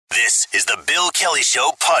This is the Bill Kelly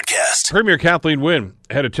Show podcast. Premier Kathleen Wynne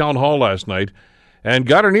had a town hall last night and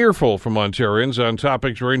got an earful from Ontarians on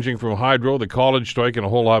topics ranging from hydro, the college strike, and a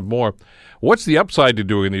whole lot more. What's the upside to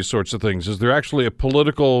doing these sorts of things? Is there actually a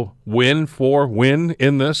political win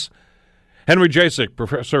in this? Henry Jasek,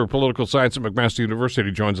 professor of political science at McMaster University,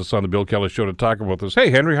 joins us on the Bill Kelly Show to talk about this.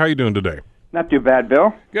 Hey, Henry, how are you doing today? Not too bad,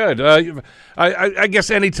 Bill. Good. I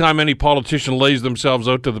guess anytime any politician lays themselves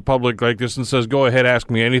out to the public like this and says, go ahead, ask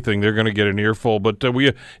me anything, they're going to get an earful. But were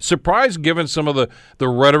you surprised, given some of the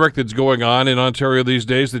rhetoric that's going on in Ontario these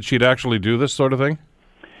days, that she'd actually do this sort of thing?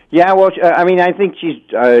 Yeah, well, I think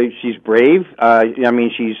she's brave.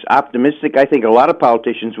 She's optimistic. I think a lot of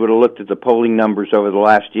politicians would have looked at the polling numbers over the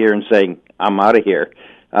last year and saying, I'm out of here.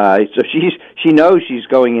 So she knows she's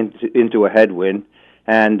going into a headwind.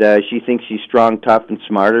 And she thinks she's strong, tough, and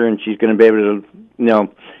smarter, and she's going to be able to,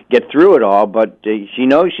 get through it all. But she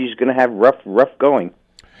knows she's going to have rough going.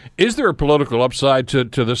 Is there a political upside to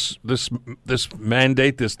this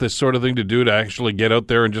mandate, this sort of thing to do to actually get out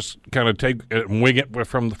there and just kind of wing it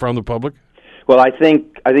from the public? Well, I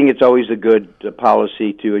think it's always a good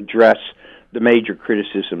policy to address the major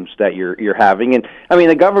criticisms that you're having, and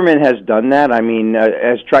the government has done that.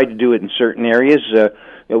 Has tried to do it in certain areas.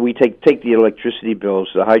 We take the electricity bills,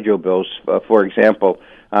 the hydro bills, for example.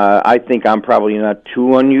 I think I'm probably not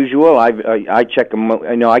too unusual. I check them.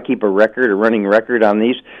 I keep a running record on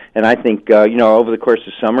these, and I think over the course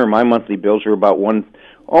of summer, my monthly bills are about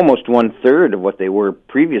almost 1/3 of what they were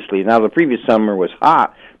previously. Now the previous summer was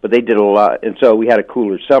hot, but they did a lot, and so we had a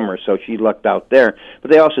cooler summer. So she lucked out there. But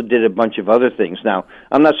they also did a bunch of other things. Now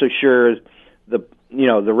I'm not so sure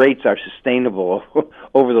the rates are sustainable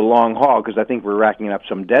over the long haul, because I think we're racking up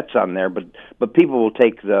some debts on there. But people will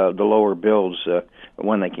take the lower bills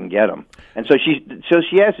when they can get them, and so she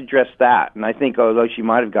has addressed that. And I think, although she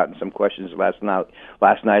might have gotten some questions last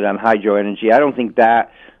night on hydro energy, I don't think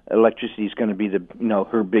that electricity is going to be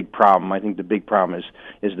her big problem. I think the big problem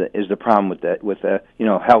is the problem with the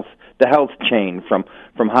health chain,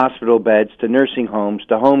 from hospital beds to nursing homes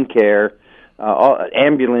to home care.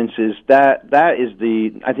 Ambulances,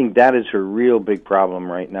 I think that is her real big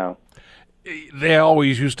problem right now. They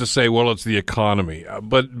always used to say, well, it's the economy,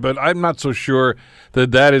 but I'm not so sure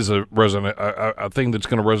that is a thing that's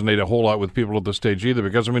going to resonate a whole lot with people at this stage either,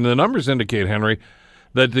 because, the numbers indicate, Henry,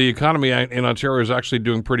 that the economy in Ontario is actually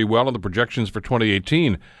doing pretty well, and the projections for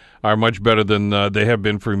 2018 are much better than they have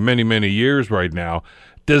been for many, many years right now.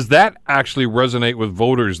 Does that actually resonate with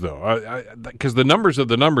voters, though? Because the numbers are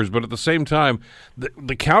the numbers, but at the same time,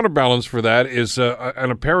 the counterbalance for that is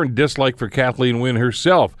an apparent dislike for Kathleen Wynne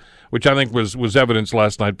herself, which I think was evidenced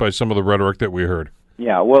last night by some of the rhetoric that we heard.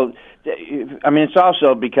 Yeah, well, it's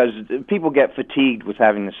also because people get fatigued with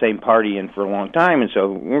having the same party in for a long time, and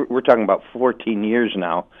so we're talking about 14 years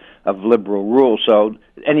now of Liberal rule, so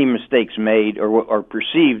any mistakes made or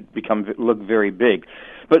perceived look very big.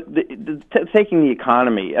 But taking the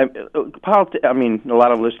economy, a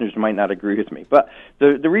lot of listeners might not agree with me, but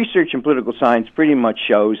the research in political science pretty much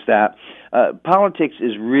shows that politics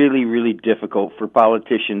is really, really difficult for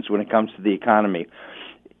politicians when it comes to the economy.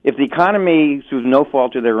 If the economy, through no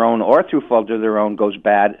fault of their own or through fault of their own, goes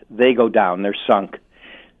bad, they go down, they're sunk.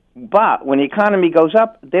 But when the economy goes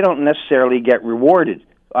up, they don't necessarily get rewarded.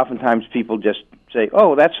 Oftentimes people just say,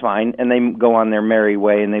 oh, that's fine, and they go on their merry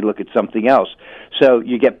way and they look at something else. So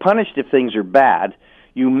you get punished if things are bad.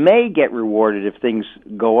 You may get rewarded if things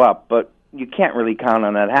go up, but you can't really count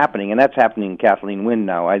on that happening, and that's happening in Kathleen Wynne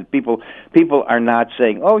now. People are not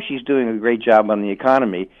saying, oh, she's doing a great job on the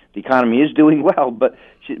economy. The economy is doing well, but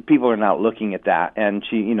people are not looking at that. And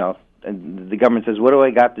and the government says, what do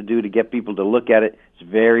I got to do to get people to look at it? It's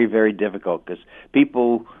very, very difficult, because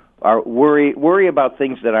people are worry about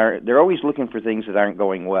things they're always looking for things that aren't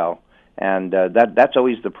going well, and that's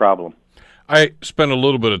always the problem. I spent a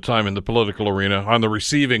little bit of time in the political arena on the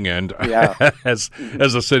receiving end, as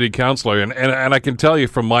a city councilor, and I can tell you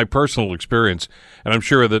from my personal experience, and I'm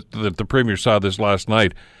sure that the Premier saw this last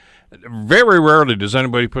night, very rarely does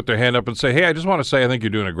anybody put their hand up and say, hey, I just want to say I think you're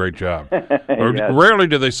doing a great job. Or yes. Rarely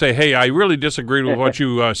do they say, hey, I really disagreed with what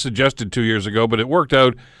you suggested 2 years ago, but it worked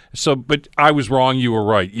out. But I was wrong, you were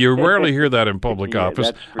right. You rarely hear that in public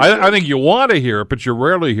office. I think you want to hear it, but you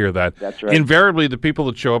rarely hear that. That's right. Invariably, the people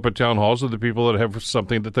that show up at town halls are the people that have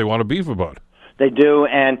something that they want to beef about. They do,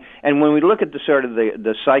 and when we look at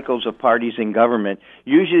the cycles of parties in government,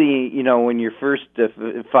 usually, when you're first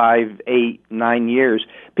 5, 8, 9 years,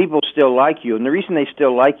 people still like you, and the reason they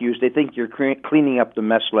still like you is they think you're cleaning up the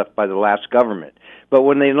mess left by the last government. But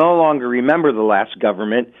when they no longer remember the last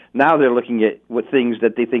government, now they're looking at things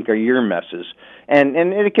that they think are your messes, and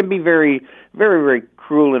it can be very, very, very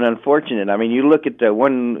cruel and unfortunate. I mean, you look at the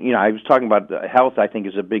one, I was talking about the health, I think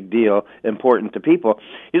is a big deal, important to people.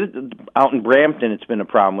 Out in Brampton, it's been a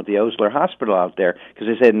problem with the Osler Hospital out there because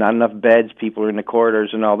they said not enough beds, people are in the corridors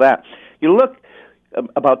and all that. You look,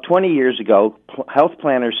 about 20 years ago, health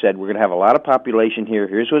planners said we're going to have a lot of population here.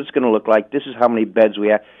 Here's what it's going to look like. This is how many beds we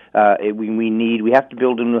need. We have to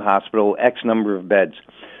build a new hospital, X number of beds.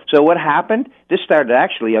 So what happened? This started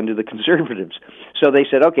actually under the Conservatives. So they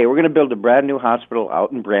said, okay, we're going to build a brand new hospital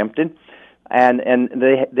out in Brampton, and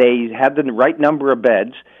they had the right number of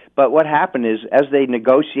beds. But what happened is, as they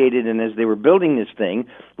negotiated and as they were building this thing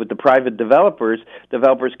with the private developers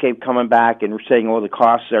kept coming back and were saying, oh, the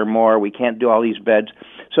costs are more, we can't do all these beds.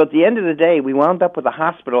 So at the end of the day, we wound up with a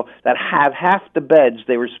hospital that had half the beds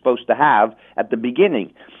they were supposed to have at the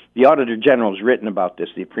beginning. The Auditor General has written about this,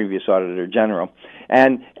 the previous Auditor General.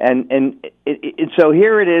 And so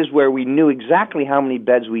here it is where we knew exactly how many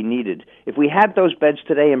beds we needed. If we had those beds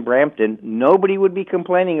today in Brampton, nobody would be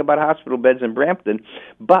complaining about hospital beds in Brampton.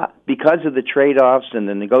 But because of the trade-offs and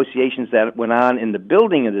the negotiations that went on in the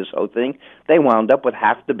building of this whole thing, they wound up with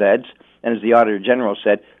half the beds. And as the Auditor General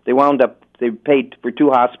said, they paid for 2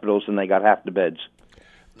 hospitals and they got half the beds.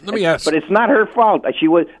 Let me ask. But it's not her fault.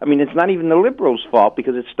 It's not even the Liberals' fault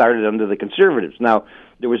because it started under the Conservatives. Now,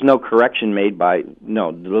 there was no correction made by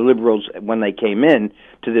the Liberals when they came in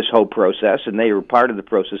to this whole process, and they were part of the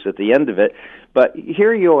process at the end of it. But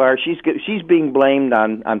here you are. She's being blamed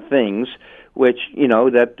on things which,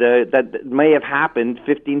 that may have happened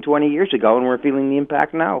 15, 20 years ago, and we're feeling the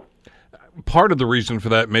impact now. Part of the reason for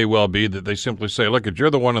that may well be that they simply say, look, if you're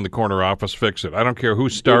the one in the corner office, fix it. I don't care who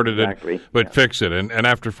started it, but fix it. And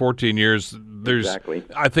after 14 years, there's,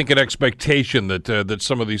 I think, an expectation that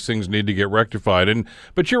some of these things need to get rectified.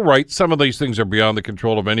 But you're right, some of these things are beyond the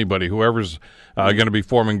control of anybody, whoever's going to be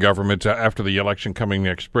forming government after the election coming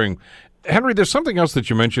next spring. Henry, there's something else that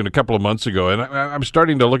you mentioned a couple of months ago, and I'm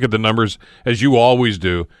starting to look at the numbers, as you always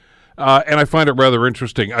do. And I find it rather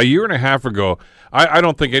interesting. A year and a half ago, I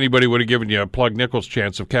don't think anybody would have given you a Plug Nichols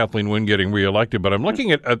chance of Kathleen Wynne getting reelected, but I'm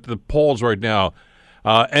looking at the polls right now,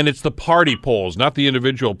 and it's the party polls, not the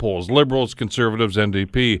individual polls, Liberals, Conservatives,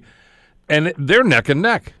 NDP, and they're neck and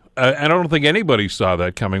neck. And I don't think anybody saw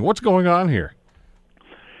that coming. What's going on here?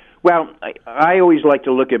 Well, I always like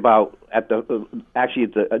to look an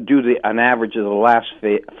average of the last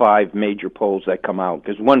 5 major polls that come out,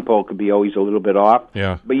 because one poll could be always a little bit off.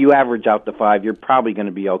 Yeah. But you average out the 5, you're probably going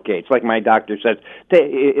to be okay. It's like my doctor says,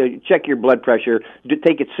 check your blood pressure,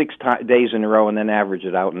 take it 6 days in a row, and then average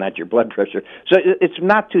it out, and that's your blood pressure. So it's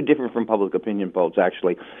not too different from public opinion polls,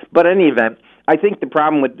 actually. But in any event, I think the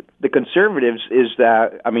problem with the Conservatives is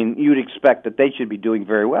that, you'd expect that they should be doing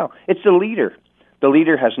very well. It's the leader. The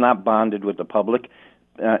leader has not bonded with the public.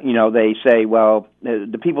 They say, well,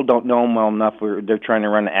 the people don't know him well enough. They're trying to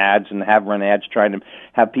run ads and have run ads trying to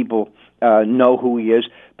have people know who he is.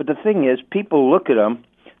 But the thing is, people look at him,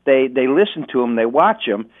 they listen to him, they watch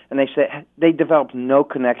him, and they say they develop no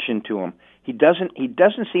connection to him. He doesn't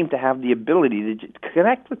seem to have the ability to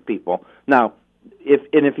connect with people. Now,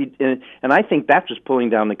 and I think that's just pulling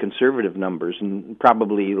down the Conservative numbers and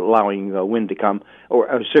probably allowing Wynne to come,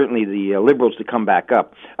 or certainly the Liberals to come back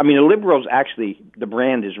up. The Liberals actually, the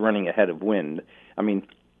brand is running ahead of Wynne.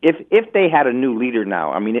 If they had a new leader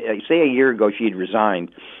now, say a year ago she had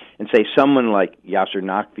resigned, and say someone like Yasser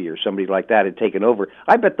Naqvi or somebody like that had taken over,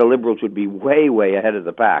 I bet the Liberals would be way, way ahead of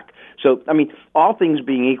the pack. So, all things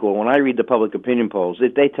being equal, when I read the public opinion polls,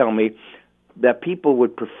 they tell me that people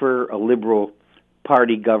would prefer a Liberal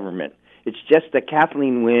Party government. It's just that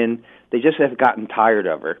Kathleen Wynne, they just have gotten tired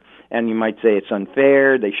of her. And you might say it's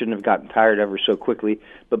unfair, they shouldn't have gotten tired of her so quickly,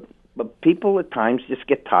 but people at times just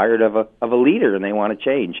get tired of a leader and they want to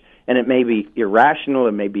change. And it may be irrational,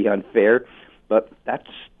 it may be unfair, but that's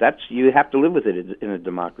you have to live with it in a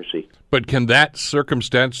democracy. But can that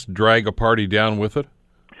circumstance drag a party down with it?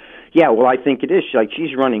 Yeah, well, I think it is.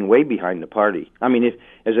 She's running way behind the party.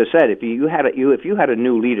 As I said, if you had a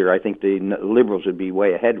new leader, I think the Liberals would be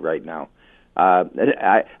way ahead right now.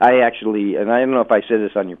 I actually, and I don't know if I said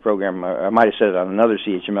this on your program, I might have said it on another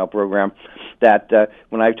CHML program, that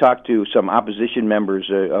when I talked to some opposition members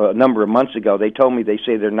a number of months ago, they told me they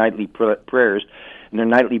say their nightly prayers, and their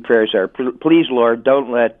nightly prayers are, "Please, Lord, don't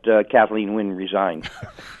let Kathleen Wynne resign."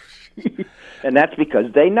 And that's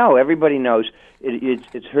because they know, everybody knows,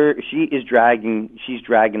 it's her. She's dragging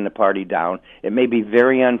the party down. It may be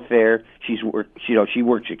very unfair. She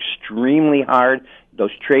works extremely hard.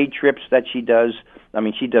 Those trade trips that she does,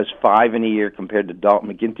 she does 5 in a year compared to Dalton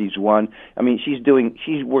McGuinty's 1.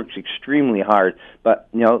 She works extremely hard. But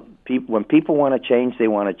when people want to change, they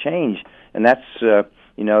want to change, and that's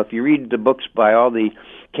If you read the books by all the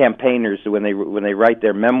campaigners, when they write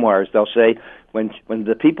their memoirs, they'll say when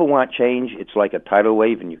the people want change, it's like a tidal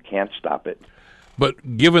wave and you can't stop it.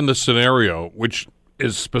 But given the scenario, which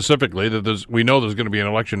is specifically that we know there's going to be an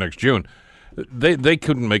election next June, they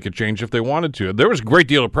couldn't make a change if they wanted to. There was a great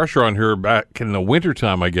deal of pressure on her back in the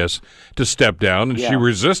wintertime, I guess, to step down, and she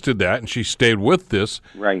resisted that, and she stayed with this.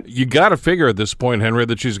 Right. You got to figure at this point, Henry,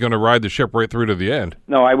 that she's going to ride the ship right through to the end.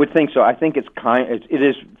 No, I would think so. I think it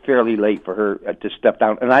is fairly late for her to step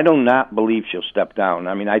down, and I do not believe she'll step down.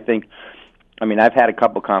 I've had a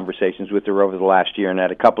couple conversations with her over the last year and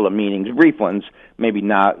had a couple of meetings, brief ones, maybe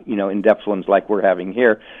not, in-depth ones like we're having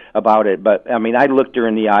here about it. But, I looked her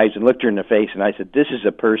in the eyes and looked her in the face, and I said, this is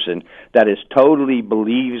a person that is totally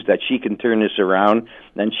believes that she can turn this around,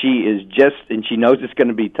 and she knows it's going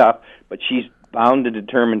to be tough, but she's bound and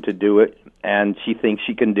determined to do it, and she thinks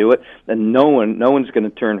she can do it, and no one's going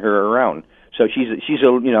to turn her around. So she's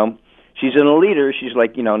a leader. She's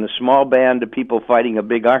like, in a small band of people fighting a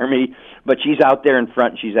big army, but she's out there in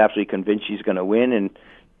front. She's absolutely convinced she's going to win, and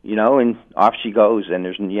off she goes. And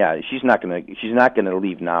she's not going to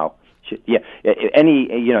leave now. You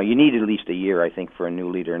need at least a year, I think, for a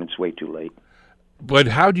new leader, and it's way too late. But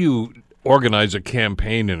how do you organize a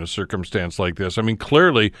campaign in a circumstance like this?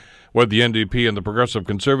 Clearly what the NDP and the Progressive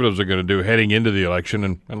Conservatives are going to do heading into the election,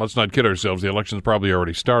 and let's not kid ourselves, the election's probably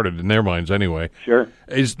already started in their minds anyway. Sure.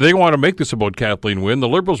 Is they want to make this about Kathleen Wynne. The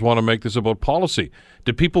Liberals want to make this about policy.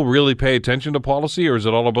 Do people really pay attention to policy, or is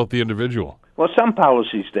it all about the individual? Well, some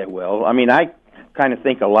policies they will. I kind of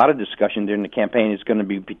think a lot of discussion during the campaign is going to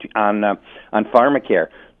be on pharmacare.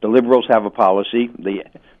 The Liberals have a policy. The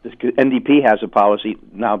NDP has a policy.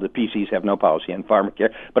 Now the PCs have no policy on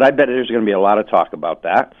pharmacare. But I bet there's going to be a lot of talk about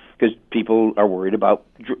that because people are worried about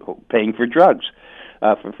paying for drugs.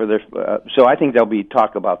 So I think there'll be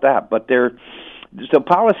talk about that. But so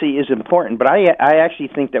policy is important. But I actually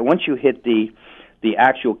think that once you hit the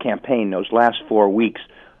actual campaign, those last 4 weeks,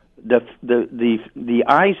 the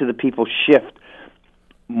eyes of the people shift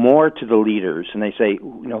more to the leaders, and they say,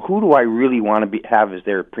 who do I really want to have as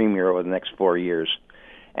their premier over the next 4 years?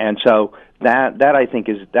 And so that I think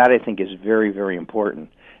is very, very important.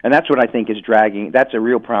 And that's what I think is dragging. That's a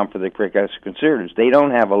real problem for the Progressive Conservatives. They don't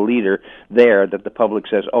have a leader there that the public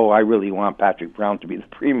says, oh, I really want Patrick Brown to be the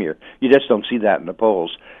premier. You just don't see that in the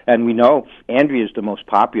polls. And we know Andrea is the most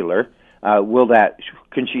popular.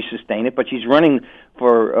 Can she sustain it? But she's running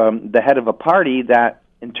for the head of a party that,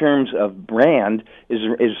 in terms of brand,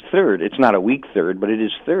 is third. It's not a weak third, but it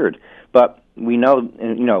is third. But we know,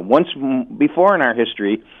 once before in our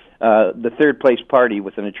history, the third place party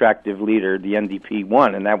with an attractive leader, the NDP,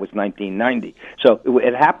 won, and that was 1990. So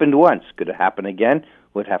it happened once. Could it happen again?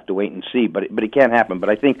 We'd have to wait and see. But it can happen. But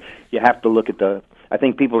I think you have to look at I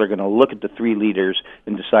think people are going to look at the three leaders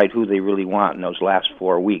and decide who they really want in those last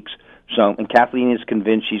 4 weeks. So, and Kathleen is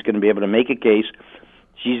convinced she's going to be able to make a case.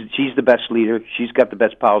 She's the best leader. She's got the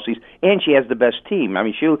best policies, and she has the best team.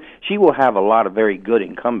 She will have a lot of very good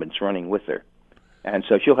incumbents running with her, and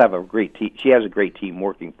so she'll have a great team. She has a great team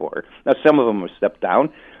working for her. Now, some of them have stepped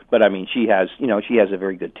down, but she has a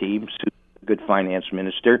very good team. Good finance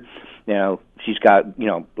minister. She's got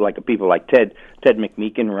people like Ted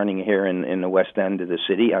McMeekin running here in the west end of the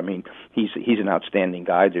city. He's an outstanding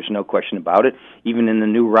guy. There's no question about it. Even in the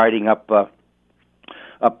new riding up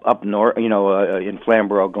north, in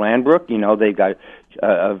Flamborough-Glanbrook, they've got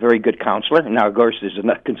a very good counselor. Now, of course,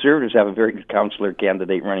 the Conservatives have a very good counselor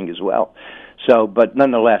candidate running as well. So, but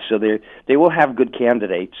nonetheless, they will have good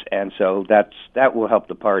candidates, and so that will help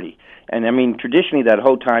the party. And traditionally, that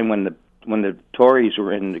whole time when the Tories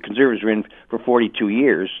were in, the Conservatives were in for 42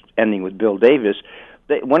 years, ending with Bill Davis,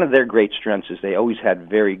 one of their great strengths is they always had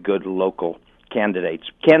very good local candidates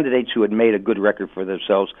who had made a good record for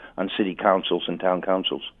themselves on city councils and town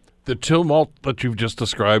councils. The tumult that you've just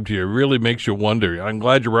described here really makes you wonder. I'm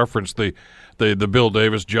glad you referenced the Bill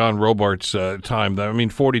Davis, John Robarts time.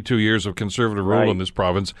 42 years of conservative rule in this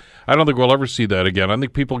province. I don't think we'll ever see that again. I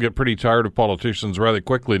think people get pretty tired of politicians rather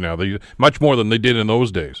quickly now. Much more than they did in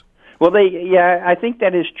those days. Well, I think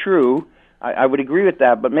that is true. I would agree with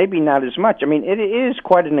that, but maybe not as much. It is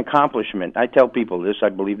quite an accomplishment. I tell people this. I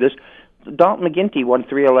believe this. Dalton McGuinty won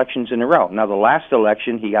 3 elections in a row. Now, the last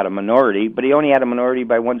election, he got a minority, but he only had a minority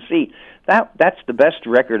by 1 seat. That's the best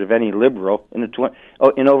record of any Liberal in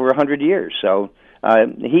over 100 years. So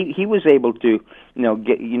he was able to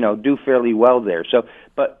do fairly well there. So,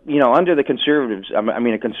 but under the Conservatives,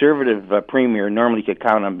 a conservative premier normally could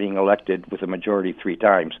count on being elected with a majority 3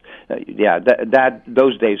 times.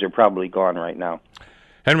 Those days are probably gone right now.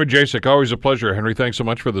 Henry Jasek, always a pleasure. Henry, thanks so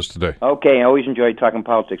much for this today. Okay, I always enjoy talking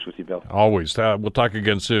politics with you, Bill. Always. We'll talk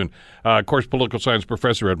again soon. Of course, political science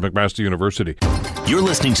professor at McMaster University. You're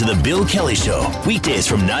listening to The Bill Kelly Show, weekdays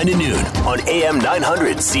from 9 to noon on AM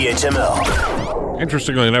 900 CHML.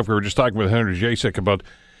 Interestingly enough, we were just talking with Henry Jasek about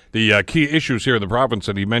the key issues here in the province,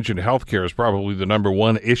 and he mentioned health care is probably the number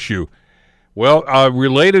one issue. Well,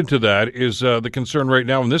 related to that is the concern right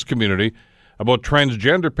now in this community about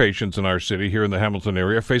transgender patients in our city here in the Hamilton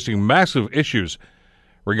area facing massive issues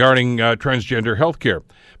regarding transgender health care.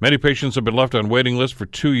 Many patients have been left on waiting lists for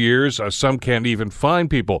 2 years. Some can't even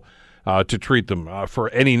find people to treat them for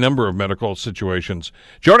any number of medical situations.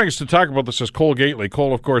 Joining us to talk about this is Cole Gately.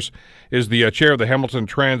 Cole, of course, is the chair of the Hamilton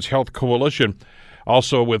Trans Health Coalition,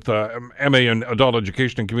 also with MA in Adult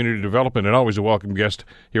Education and Community Development, and always a welcome guest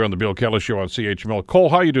here on the Bill Kelly Show on CHML. Cole,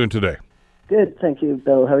 how are you doing today? Good, thank you,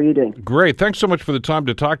 Bill. How are you doing? Great. Thanks so much for the time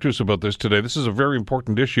to talk to us about this today. This is a very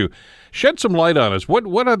important issue. Shed some light on us.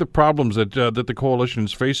 What are the problems that the coalition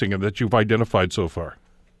is facing and that you've identified so far?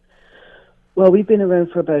 Well, we've been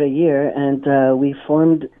around for about a year, and we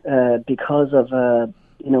formed because of an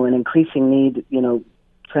increasing need.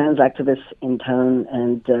 Trans activists in town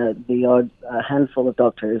and the odd handful of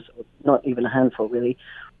doctors, not even a handful really,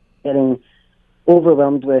 getting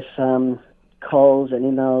overwhelmed with calls and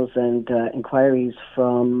emails and inquiries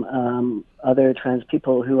from other trans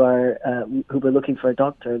people who were looking for a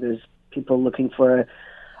doctor. There's people looking for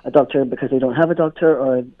a doctor because they don't have a doctor,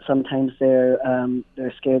 or sometimes they're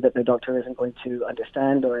scared that their doctor isn't going to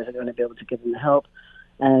understand or isn't going to be able to give them the help.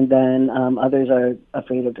 And then others are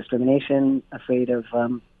afraid of discrimination, afraid of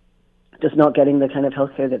just not getting the kind of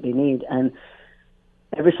healthcare that they need. And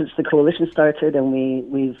ever since the coalition started and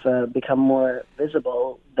we've become more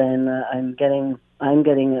visible, then I'm getting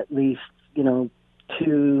at least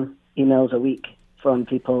 2 emails a week from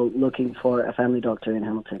people looking for a family doctor in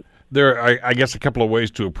Hamilton. There are, I guess, a couple of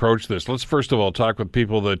ways to approach this. Let's first of all talk with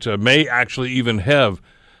people that may actually even have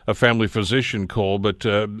a family physician, Cole, but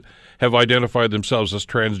have identified themselves as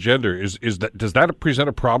transgender. Does that present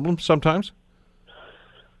a problem sometimes?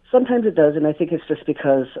 Sometimes it does, and I think it's just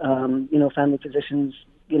because family physicians.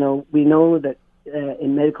 We know that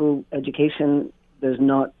in medical education, there's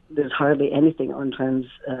hardly anything on trans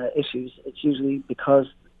issues. It's usually because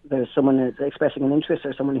there's someone that's expressing an interest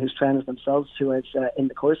or someone who's trans themselves who is in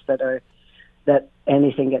the course that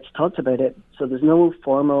anything gets talked about it. So there's no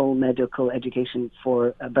formal medical education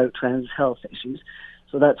about trans health issues.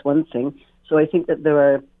 So that's one thing. So I think that there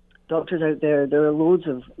are doctors out there. There are loads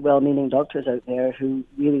of well-meaning doctors out there who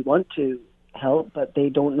really want to help, but they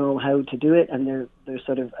don't know how to do it, and they're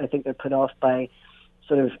sort of, I think they're put off by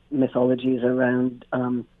sort of mythologies around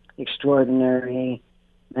extraordinary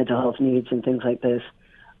mental health needs and things like this.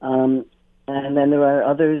 And then there are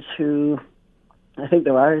others who, I think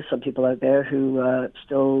there are some people out there who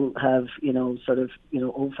still have,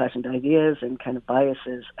 old-fashioned ideas and kind of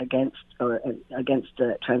biases against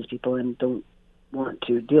trans people and don't want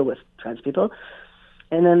to deal with trans people.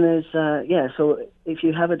 And then there's, so if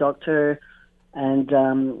you have a doctor and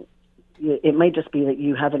it might just be that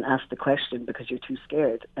you haven't asked the question because you're too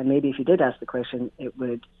scared. And maybe if you did ask the question, it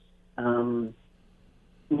would,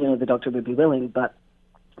 the doctor would be willing. But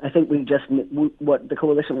I think what the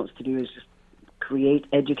coalition wants to do is just create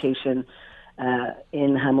education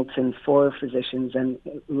in Hamilton for physicians and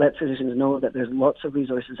let physicians know that there's lots of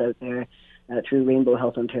resources out there through Rainbow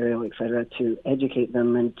Health Ontario, et cetera, to educate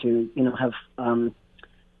them and to, have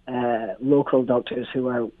local doctors who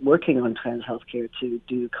are working on trans healthcare to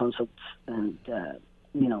do consults and,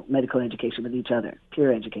 medical education with each other,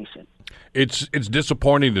 peer education. It's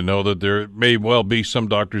disappointing to know that there may well be some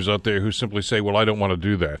doctors out there who simply say, well, I don't want to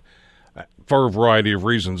do that for a variety of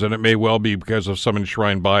reasons, and it may well be because of some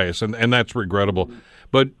enshrined bias, and that's regrettable. Mm-hmm.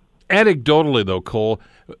 But anecdotally, though, Cole,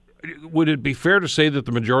 would it be fair to say that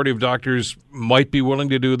the majority of doctors might be willing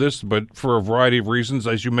to do this, but for a variety of reasons,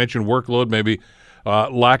 as you mentioned, workload, maybe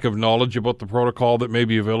lack of knowledge about the protocol that may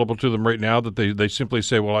be available to them right now, that they simply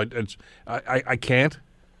say, well, I can't?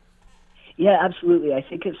 Yeah, absolutely. I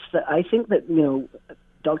think that,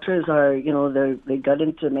 doctors are, they got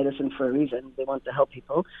into medicine for a reason. They want to help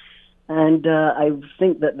people. And I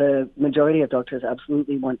think that the majority of doctors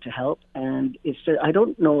absolutely want to help. And I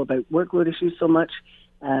don't know about workload issues so much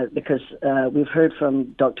because we've heard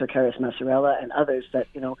from Dr. Karis Massarella and others that,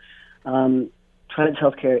 trans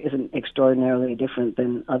healthcare isn't extraordinarily different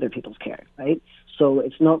than other people's care, right? So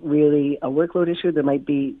it's not really a workload issue. There might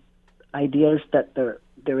be ideas that there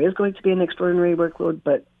is going to be an extraordinary workload,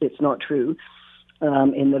 but it's not true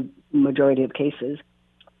in the majority of cases.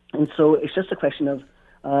 And so it's just a question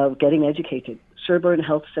of getting educated. Sherbourne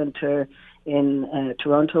Health Centre in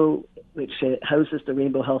Toronto, which houses the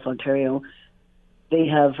Rainbow Health Ontario. They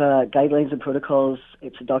have guidelines and protocols.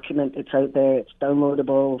 It's a document. It's out there. It's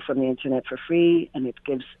downloadable from the internet for free, and it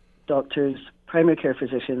gives doctors, primary care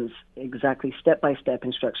physicians, exactly step-by-step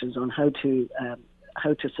instructions on how to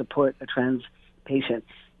support a trans patient.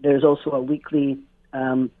 There's also a weekly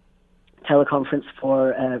teleconference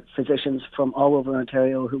for physicians from all over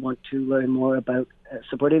Ontario who want to learn more about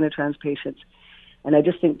supporting their trans patients. And I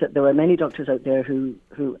just think that there are many doctors out there who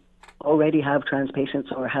already have trans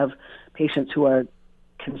patients or have patients who are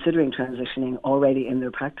considering transitioning already in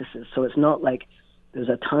their practices. So it's not like there's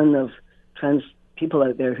a ton of trans people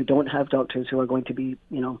out there who don't have doctors who are going to be,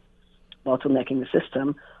 bottlenecking the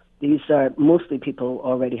system. These are mostly people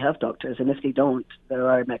already have doctors, and if they don't, there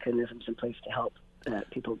are mechanisms in place to help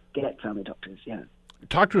people get family doctors, yeah.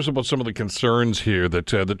 Talk to us about some of the concerns here that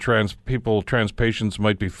the trans patients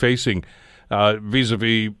might be facing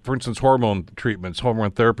vis-a-vis, for instance, hormone treatments,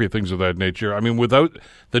 hormone therapy, things of that nature. I mean, without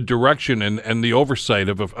the direction and the oversight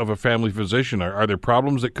of a family physician, are there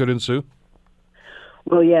problems that could ensue?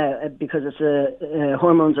 Well, yeah, because it's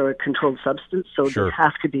hormones are a controlled substance, so Sure. they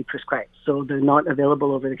have to be prescribed. So they're not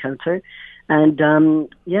available over the counter. And,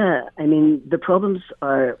 the problems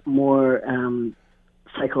are more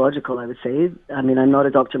psychological, I would say. I mean, I'm not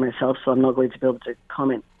a doctor myself, so I'm not going to be able to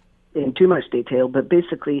comment in too much detail. But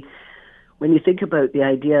basically, when you think about the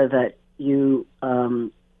idea that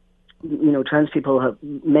many trans people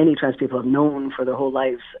have known for their whole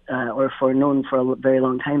lives known for a very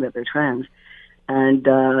long time that they're trans. And,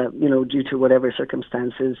 due to whatever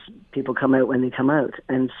circumstances, people come out when they come out.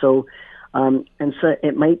 And so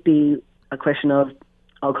it might be a question of,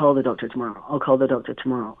 I'll call the doctor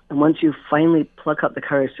tomorrow. And once you finally pluck up the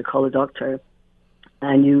courage to call a doctor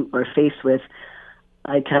and you are faced with,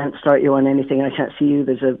 I can't start you on anything, I can't see you,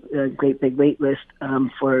 there's a great big wait list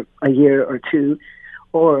for a year or two,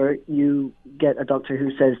 or you get a doctor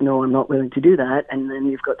who says, no, I'm not willing to do that, and then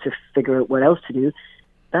you've got to figure out what else to do,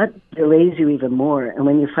 that delays you even more. And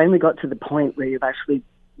when you finally got to the point where you've actually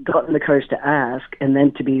gotten the courage to ask and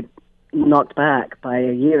then to be knocked back by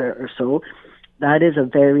a year or so, that is a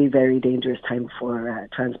very, very dangerous time for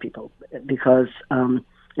trans people because,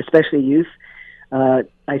 especially youth,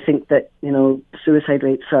 I think that, suicide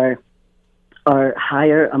rates are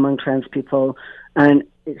higher among trans people, and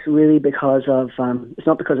it's really because of, it's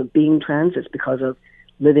not because of being trans, it's because of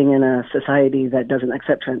living in a society that doesn't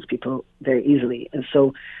accept trans people very easily. And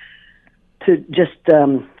so to just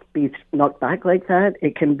be knocked back like that,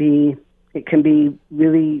 it can be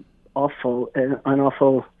really awful, an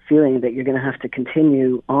awful feeling that you're going to have to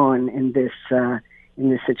continue on in this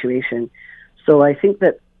situation. So I think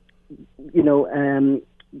that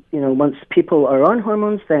once people are on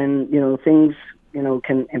hormones, then things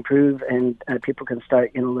can improve, and people can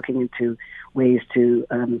start looking into ways to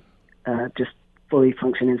just fully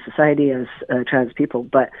function in society as trans people.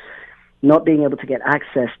 But not being able to get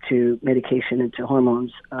access to medication and to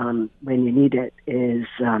hormones when you need it is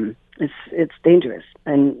it's dangerous,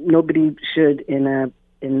 and nobody should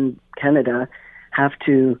in Canada have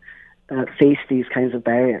to face these kinds of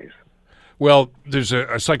barriers. Well, there's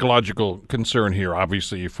a psychological concern here,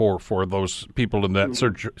 obviously, for those people in that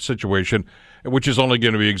situation, which is only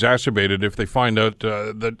going to be exacerbated if they find out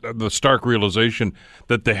that the stark realization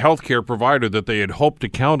that the healthcare provider that they had hoped to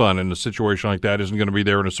count on in a situation like that isn't going to be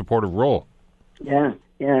there in a supportive role. Yeah,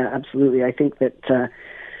 absolutely. I think that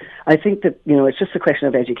it's just a question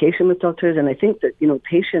of education with doctors, and I think that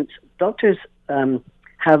doctors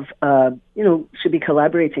should be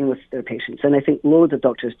collaborating with their patients. And I think loads of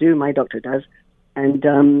doctors do. My doctor does. And,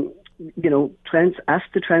 ask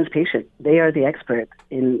the trans patient. They are the expert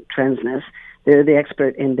in transness. They're the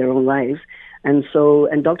expert in their own lives. And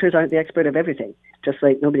doctors aren't the expert of everything, just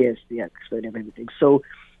like nobody is the expert of everything. So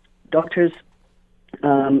doctors,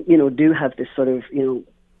 do have this sort of,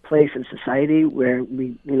 place in society where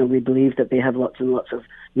we believe that they have lots and lots of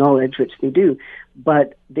knowledge, which they do,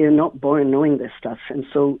 but they're not born knowing this stuff. And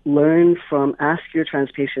so ask your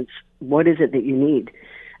trans patients, what is it that you need?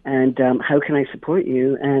 And how can I support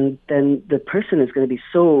you? And then the person is going to be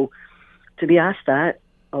to be asked that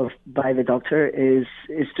by the doctor is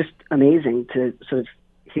just amazing to sort of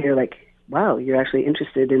hear, like, wow, you're actually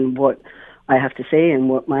interested in what I have to say and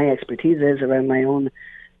what my expertise is around my own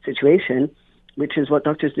situation, which is what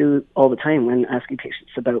doctors do all the time when asking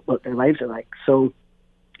patients about what their lives are like. So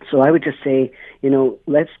I would just say,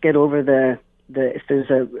 let's get over if there's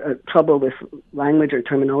a trouble with language or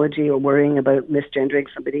terminology or worrying about misgendering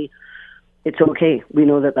somebody, it's okay. We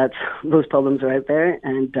know that those problems are out there,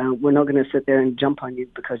 and we're not going to sit there and jump on you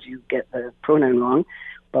because you get the pronoun wrong,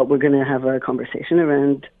 but we're going to have a conversation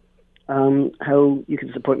around how you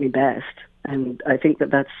can support me best. And I think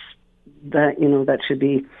that should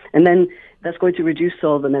be, and then that's going to reduce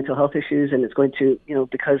all the mental health issues, and it's going to,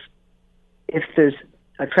 because if there's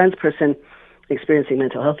a trans person experiencing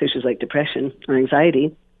mental health issues like depression or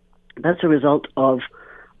anxiety, that's a result of,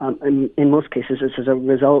 in most cases, this is a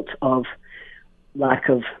result of lack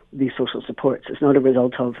of these social supports. It's not a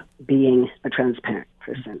result of being a transparent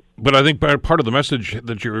person. But I think part of the message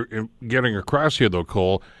that you're getting across here, though,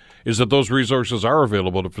 Cole, is that those resources are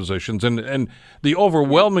available to physicians, and the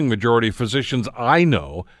overwhelming majority of physicians I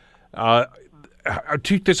know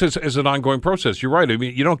treat this as an ongoing process. You're right. I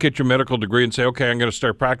mean, you don't get your medical degree and say, okay, I'm going to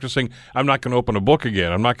start practicing. I'm not going to open a book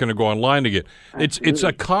again. I'm not going to go online again. It's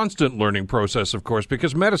a constant learning process, of course,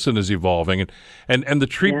 because medicine is evolving, and the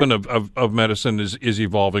treatment of medicine is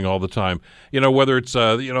evolving all the time. Whether it's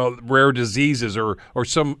rare diseases or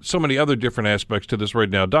so many other different aspects to this right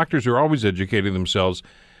now. Doctors are always educating themselves,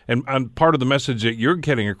 and part of the message that you're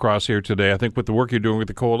getting across here today, I think, with the work you're doing with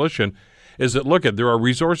the Coalition, is that, there are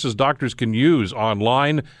resources doctors can use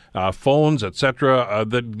online, phones, etc.,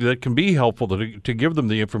 that can be helpful to give them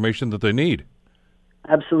the information that they need.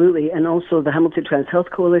 Absolutely. And also the Hamilton Trans Health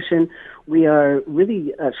Coalition, we are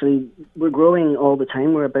really, we're growing all the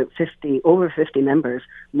time. We're about over 50 members.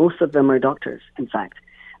 Most of them are doctors, in fact.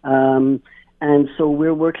 And so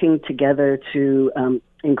we're working together to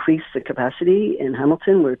increase the capacity in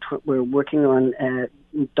Hamilton. We're working on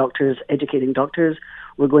educating doctors.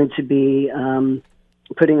 We're going to be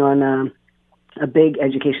putting on a big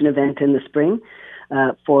education event in the spring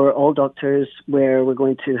for all doctors, where we're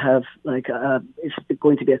going to have it's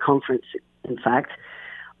going to be a conference, in fact,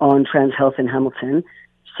 on trans health in Hamilton.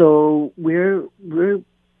 So we're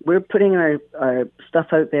putting our stuff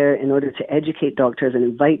out there in order to educate doctors and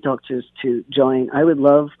invite doctors to join. I would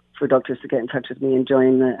love for doctors to get in touch with me and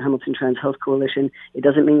join the Hamilton Trans Health Coalition. It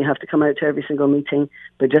doesn't mean you have to come out to every single meeting,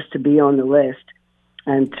 but just to be on the list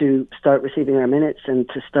and to start receiving our minutes and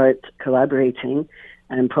to start collaborating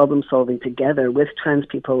and problem solving together with trans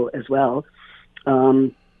people as well.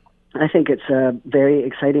 I think it's a very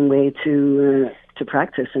exciting way to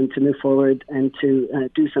practice and to move forward and to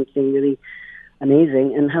do something really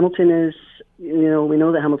amazing. And Hamilton is, we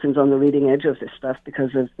know that Hamilton's on the leading edge of this stuff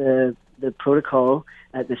because of the protocol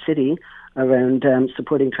at the city around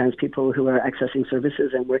supporting trans people who are accessing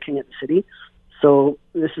services and working at the city. So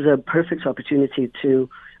this is a perfect opportunity to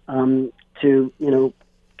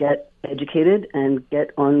get educated and get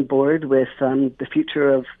on board with the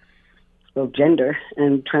future of gender.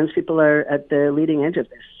 And trans people are at the leading edge of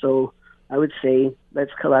this. So I would say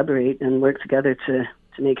let's collaborate and work together to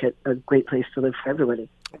make it a great place to live for everybody.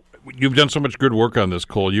 You've done so much good work on this,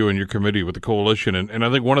 Cole, you and your committee with the Coalition. And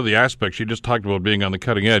I think one of the aspects you just talked about being on the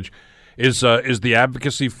cutting edge is the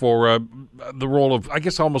advocacy for the role of, I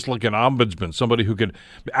guess, almost like an ombudsman, somebody who could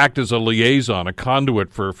act as a liaison, a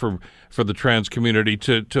conduit for the trans community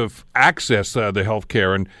to access the health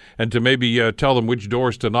care and to maybe tell them which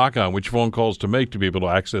doors to knock on, which phone calls to make to be able to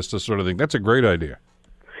access this sort of thing. That's a great idea.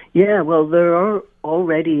 Yeah, well, there are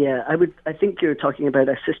already, I think you're talking about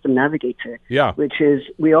a system navigator. Yeah. Which is,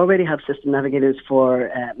 we already have system navigators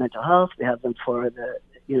for mental health. We have them for the,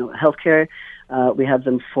 healthcare. We have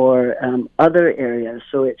them for other areas.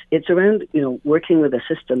 So it's around, working with a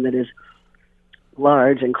system that is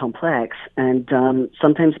large and complex. And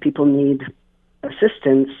sometimes people need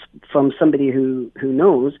assistance from somebody who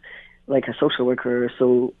knows, like a social worker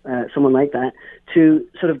or someone like that, to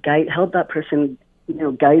sort of help that person,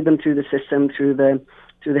 guide them through the system, through the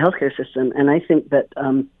healthcare system. And I think that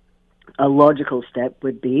a logical step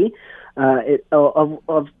would be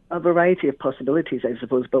of a variety of possibilities, I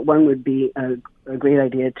suppose, but one would be a great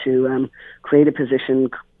idea to create a position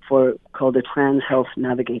called a trans health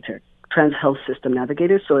system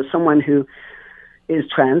navigator. So it's someone who is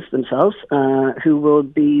trans themselves, who will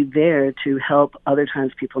be there to help other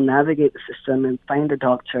trans people navigate the system and find a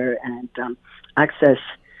doctor and access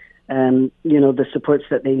the supports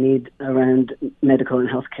that they need around medical and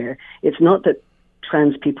healthcare. It's not that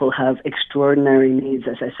trans people have extraordinary needs,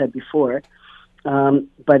 as I said before,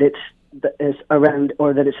 but it's around,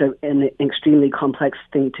 or that it's an extremely complex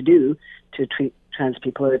thing to do to treat trans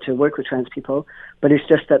people or to work with trans people. But it's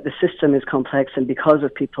just that the system is complex, and because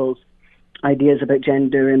of people's ideas about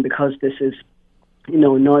gender, and because this is,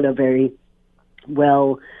 not a very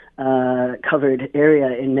well covered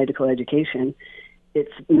area in medical education, it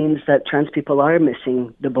means that trans people are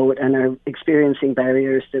missing the boat and are experiencing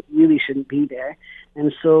barriers that really shouldn't be there.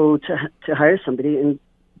 And so to hire somebody, and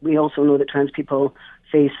we also know that trans people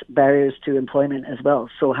face barriers to employment as well.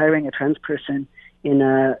 So hiring a trans person in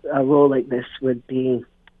a role like this would be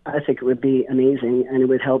I think it would be amazing, and it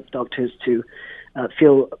would help doctors to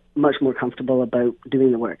feel much more comfortable about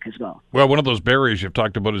doing the work as well. Well, one of those barriers you've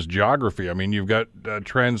talked about is geography. I mean, you've got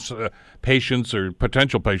trans patients or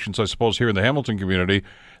potential patients, I suppose, here in the Hamilton community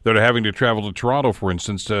that are having to travel to Toronto, for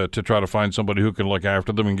instance, to try to find somebody who can look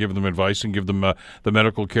after them and give them advice and give them the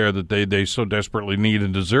medical care that they so desperately need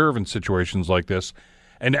and deserve in situations like this.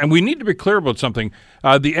 And we need to be clear about something.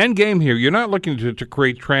 The end game here, you're not looking to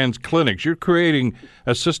create trans clinics. You're creating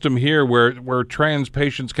a system here where trans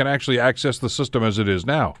patients can actually access the system as it is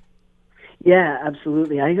now. Yeah,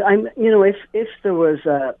 absolutely. I'm if there was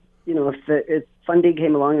if funding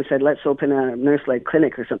came along and said, let's open a nurse-led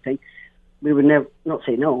clinic or something, we would not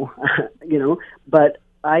say no, but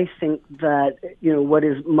I think that, what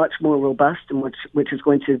is much more robust and which is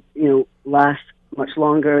going to, last much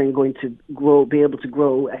longer and going to be able to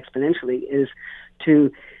grow exponentially is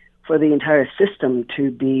for the entire system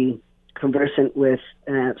to be conversant with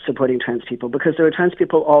supporting trans people, because there are trans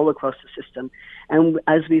people all across the system. And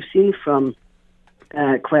as we've seen from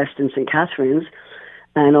Quest and St. Catharines,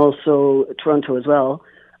 and also Toronto as well,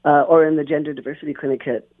 or in the Gender Diversity Clinic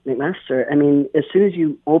at McMaster, I mean, as soon as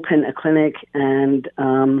you open a clinic and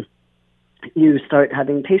you start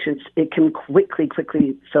having patients, it can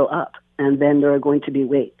quickly fill up. And then there are going to be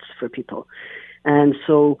waits for people. And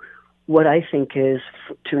so what I think is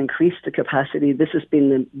to increase the capacity, this has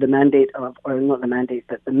been the mandate of, or not the mandate,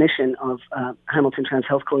 but the mission of Hamilton Trans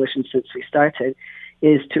Health Coalition since we started,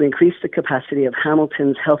 is to increase the capacity of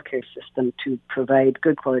Hamilton's healthcare system to provide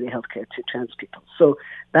good quality healthcare to trans people. So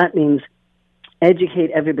that means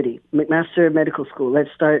educate everybody. McMaster Medical School,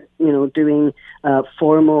 let's start, doing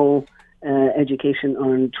formal education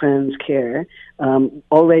on trans care.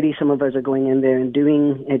 Already some of us are going in there and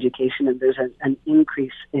doing education, and there's an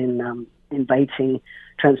increase in inviting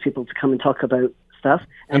trans people to come and talk about stuff.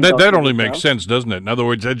 And that only makes sense, doesn't it? In other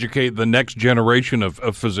words, educate the next generation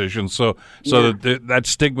of physicians so that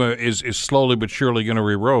stigma is slowly but surely going to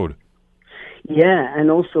erode. Yeah,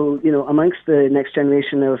 and also, amongst the next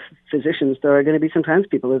generation of physicians, there are going to be some trans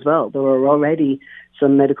people as well. There are already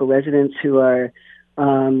some medical residents who are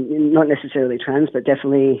not necessarily trans, but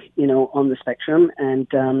definitely, on the spectrum. And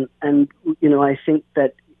I think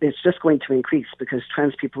that it's just going to increase because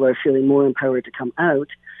trans people are feeling more empowered to come out.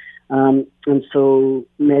 And so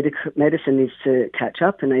medicine needs to catch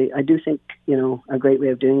up. And I do think, a great way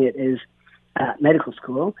of doing it is at medical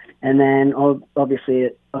school. And then obviously,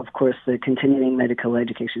 of course, the continuing medical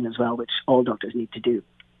education as well, which all doctors need to do.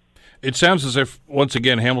 It sounds as if, once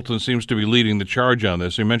again, Hamilton seems to be leading the charge on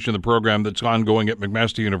this. You mentioned the program that's ongoing at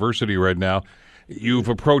McMaster University right now. You've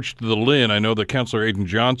approached the LHIN. I know that Councillor Aidan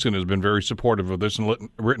Johnson has been very supportive of this and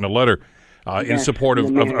written a letter in support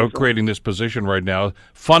of creating this position right now.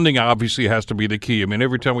 Funding obviously has to be the key. I mean,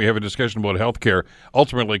 every time we have a discussion about healthcare,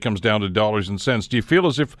 ultimately it comes down to dollars and cents. Do you feel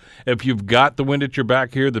as if you've got the wind at your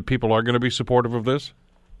back here, that people are going to be supportive of this?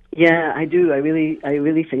 Yeah, I do. I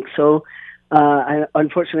really think so.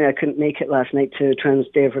 Unfortunately, I couldn't make it last night to Trans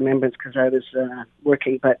Day of Remembrance because I was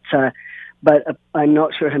working, but I'm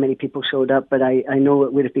not sure how many people showed up, but I know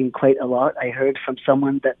it would have been quite a lot. I heard from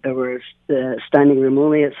someone that there was standing room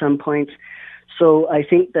only at some points. So I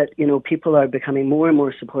think that, people are becoming more and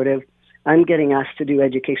more supportive. I'm getting asked to do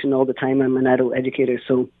education all the time. I'm an adult educator,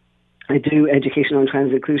 so I do education on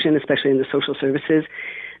trans inclusion, especially in the social services.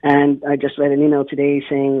 And I just read an email today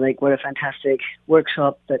saying, what a fantastic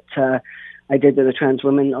workshop that I did with a trans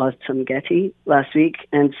woman, Autumn Getty, last week.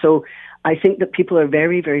 And so I think that people are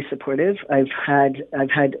very, very supportive. I've had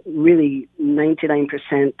really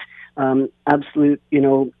 99% absolute,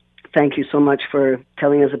 thank you so much for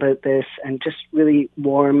telling us about this, and just really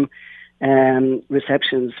warm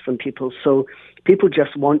receptions from people. So people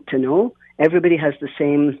just want to know. Everybody has the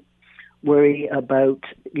same worry about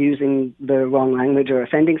using the wrong language or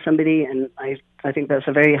offending somebody, and I think that's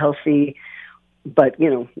a very healthy, but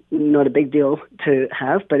not a big deal to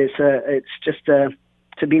have. But it's just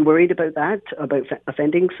to be worried about that, about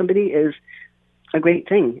offending somebody, is a great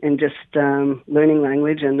thing. And just learning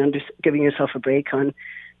language and giving yourself a break on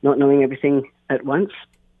not knowing everything at once.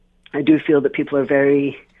 I do feel that people are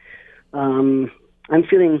very. I'm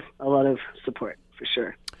feeling a lot of support for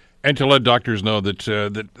sure. And to let doctors know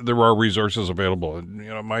that there are resources available.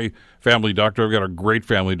 My family doctor, I've got a great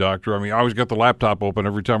family doctor. I mean, I always got the laptop open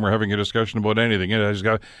every time we're having a discussion about anything. He's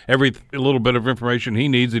got every little bit of information he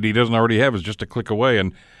needs that he doesn't already have is just a click away.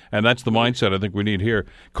 And that's the mindset I think we need here.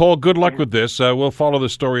 Cole, good luck with this. We'll follow the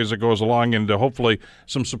story as it goes along, and hopefully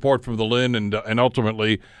some support from the LHIN and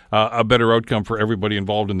ultimately a better outcome for everybody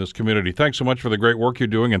involved in this community. Thanks so much for the great work you're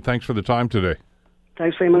doing, and thanks for the time today.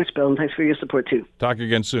 Thanks very much, Bill, and thanks for your support, too. Talk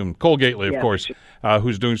again soon. Cole Gately, of course,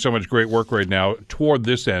 who's doing so much great work right now toward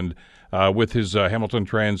this end with his Hamilton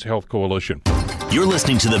Trans Health Coalition. You're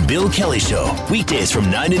listening to The Bill Kelly Show, weekdays from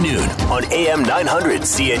 9 to noon on AM 900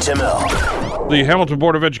 CHML. The Hamilton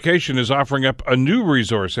Board of Education is offering up a new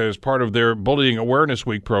resource as part of their Bullying Awareness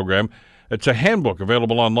Week program. It's a handbook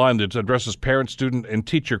available online that addresses parent, student, and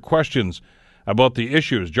teacher questions about the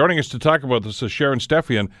issues. Joining us to talk about this is Sharon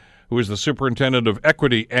Stephian, who is the Superintendent of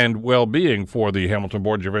Equity and Well-Being for the Hamilton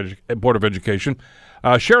Board of Education.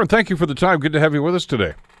 Sharon, thank you for the time. Good to have you with us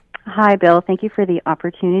today. Hi, Bill. Thank you for the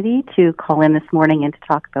opportunity to call in this morning and to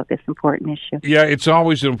talk about this important issue. Yeah, it's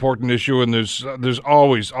always an important issue, and there's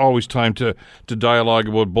always time to dialogue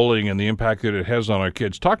about bullying and the impact that it has on our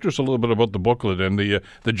kids. Talk to us a little bit about the booklet and the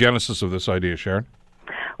genesis of this idea, Sharon.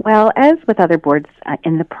 Well, as with other boards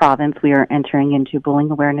in the province, we are entering into Bullying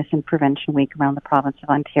Awareness and Prevention Week around the province of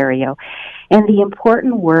Ontario. And the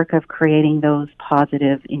important work of creating those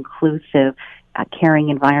positive, inclusive, caring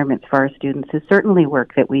environments for our students is certainly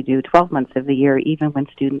work that we do 12 months of the year, even when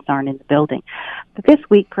students aren't in the building. But this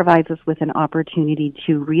week provides us with an opportunity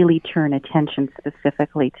to really turn attention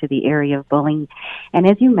specifically to the area of bullying. And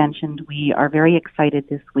as you mentioned, we are very excited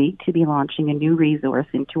this week to be launching a new resource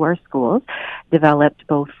into our schools, developed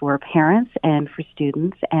both for parents and for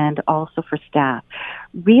students and also for staff,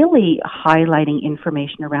 really highlighting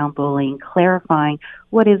information around bullying, clarifying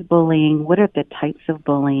what is bullying, what are the types of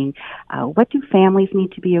bullying, what do families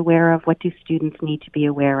need to be aware of, what do students need to be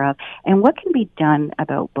aware of, and what can be done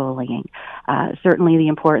about bullying. Certainly the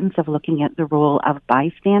importance of looking at the role of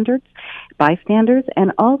bystanders,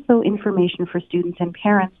 and also information for students and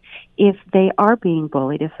parents if they are being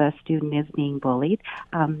bullied, if a student is being bullied,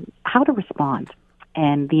 how to respond,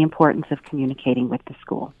 and the importance of communicating with the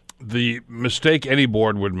school. The mistake any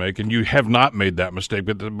board would make, and you have not made that mistake,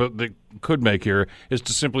 but they could make here, is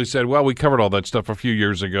to simply say, well, we covered all that stuff a few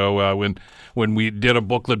years ago when we did a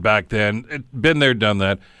booklet back then. Been there, done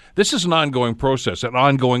that. This is an ongoing process, an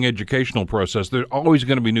ongoing educational process. There's always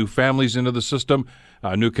going to be new families into the system,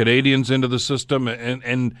 new Canadians into the system,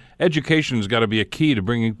 and education has got to be a key to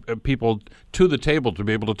bringing people to the table to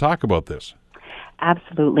be able to talk about this.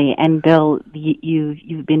 Absolutely. And Bill, you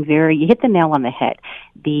hit the nail on the head.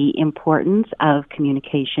 The importance of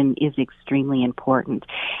communication is extremely important.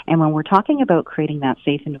 And when we're talking about creating that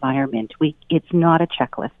safe environment, it's not a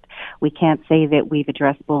checklist. We can't say that we've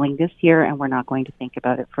addressed bullying this year and we're not going to think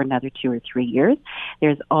about it for another 2 or 3 years.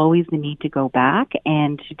 There's always the need to go back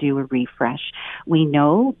and to do a refresh. We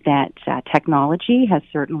know that technology has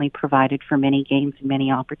certainly provided for many gains and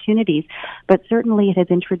many opportunities, but certainly it has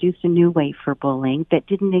introduced a new way for bullying that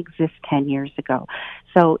didn't exist 10 years ago.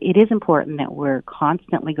 So it is important that we're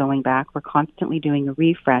constantly going back, we're constantly doing a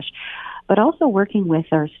refresh, but also working with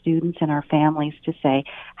our students and our families to say,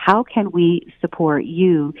 how can we support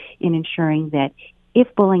you in ensuring that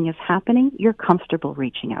if bullying is happening, you're comfortable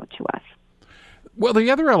reaching out to us? Well,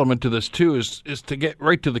 the other element to this, too, is to get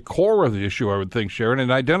right to the core of the issue, I would think, Sharon,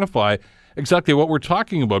 and identify exactly what we're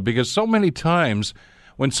talking about, because so many times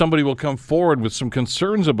when somebody will come forward with some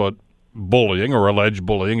concerns about bullying or alleged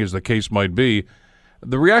bullying, as the case might be,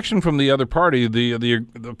 the reaction from the other party,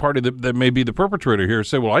 the party that may be the perpetrator here,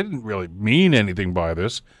 say, well, I didn't really mean anything by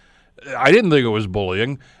this. I didn't think it was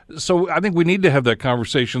bullying. So I think we need to have that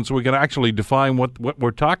conversation so we can actually define what we're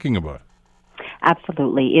talking about.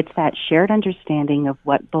 Absolutely. It's that shared understanding of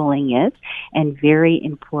what bullying is, and very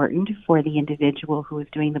important for the individual who is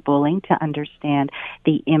doing the bullying to understand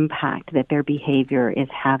the impact that their behavior is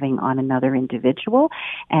having on another individual,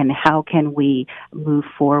 and how can we move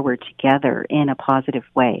forward together in a positive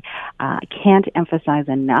way. I can't emphasize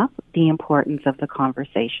enough the importance of the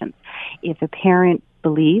conversations. If a parent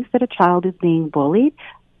believes that a child is being bullied,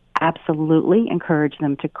 absolutely encourage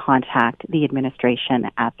them to contact the administration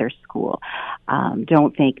at their school.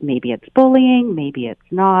 Don't think maybe it's bullying, maybe it's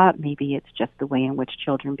not, maybe it's just the way in which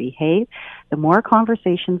children behave. The more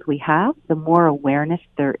conversations we have, the more awareness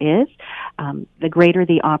there is, the greater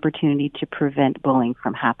the opportunity to prevent bullying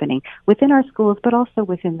from happening within our schools, but also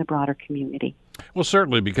within the broader community. Well,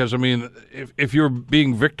 certainly, because, I mean, if you're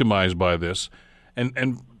being victimized by this,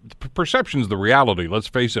 and perception's the reality, let's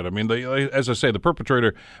face it. I mean, as I say, the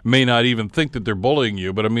perpetrator may not even think that they're bullying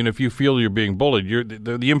you, but I mean, if you feel you're being bullied,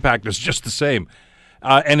 the impact is just the same.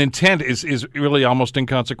 And intent is really almost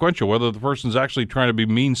inconsequential, whether the person's actually trying to be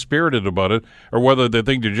mean-spirited about it or whether they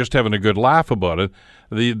think they're just having a good laugh about it.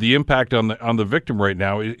 The impact on the victim right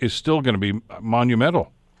now is still going to be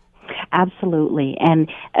monumental. Absolutely. And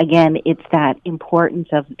again, it's that importance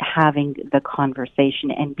of having the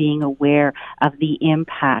conversation and being aware of the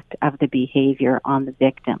impact of the behavior on the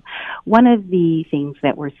victim. One of the things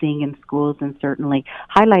that we're seeing in schools, and certainly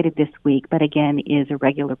highlighted this week, but again is a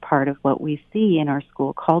regular part of what we see in our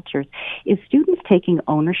school cultures, is students taking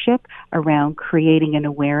ownership around creating an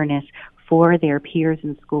awareness for their peers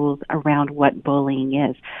in schools around what bullying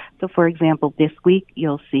is. So, for example, this week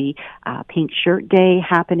you'll see Pink Shirt Day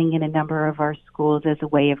happening in a number of our schools as a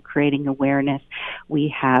way of creating awareness.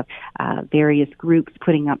 We have various groups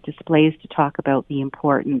putting up displays to talk about the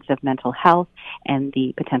importance of mental health and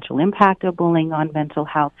the potential impact of bullying on mental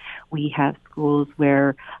health. We have schools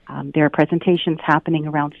where there are presentations happening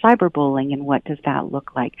around cyberbullying and what does that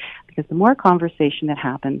look like. Because the more conversation that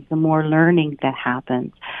happens, the more learning that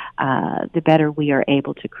happens, the better we are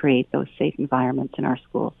able to create those safe environments in our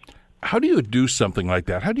schools. How do you do something like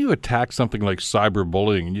that? How do you attack something like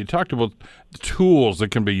cyberbullying? And you talked about the tools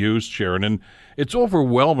that can be used, Sharon, and it's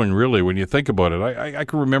overwhelming, really, when you think about it. I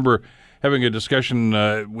can remember having a discussion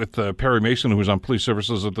with Perry Mason, who was on police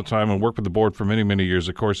services at the time and worked with the board for many, many years,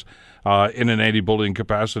 of course, in an anti-bullying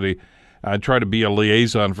capacity. I tried to be a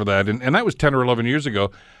liaison for that, and that was 10 or 11 years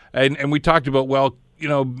ago. And we talked about, well, you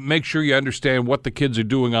know, make sure you understand what the kids are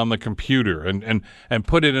doing on the computer and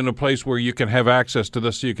put it in a place where you can have access to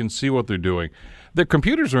this so you can see what they're doing. The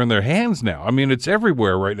computers are in their hands now. I mean, it's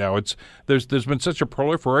everywhere right now. There's been such a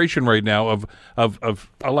proliferation right now of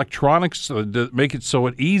electronics to make it so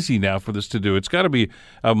easy now for this to do. It's got to be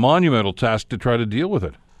a monumental task to try to deal with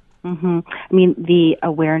it. Mm-hmm. I mean, the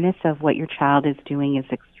awareness of what your child is doing is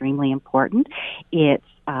extremely important. It's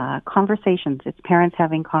conversations. It's parents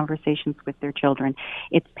having conversations with their children.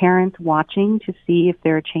 It's parents watching to see if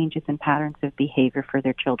there are changes in patterns of behavior for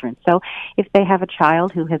their children. So if they have a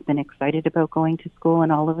child who has been excited about going to school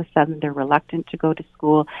and all of a sudden they're reluctant to go to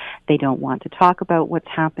school, they don't want to talk about what's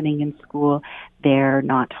happening in school, they're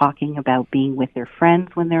not talking about being with their friends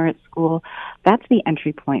when they're at school, that's the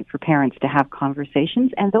entry point for parents to have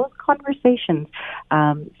conversations. And those conversations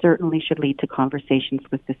certainly should lead to conversations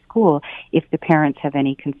with the school if the parents have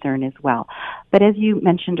any concern as well. But as you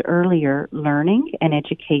mentioned earlier, learning and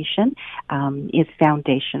education is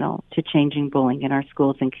foundational to changing bullying in our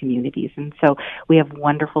schools and communities. And so we have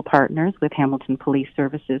wonderful partners with Hamilton Police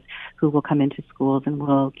Services who will come into schools and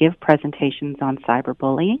will give presentations on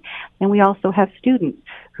cyberbullying. And we also have students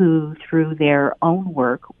who, through their own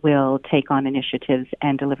work, will take on initiatives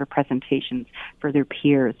and deliver presentations for their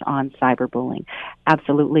peers on cyberbullying.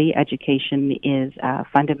 Absolutely, education is a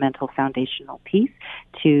fundamental foundational piece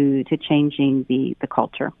to changing the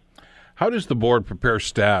culture. How does the board prepare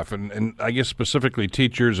staff, and I guess specifically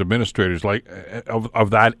teachers, administrators like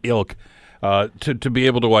of that ilk, to be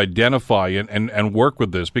able to identify and work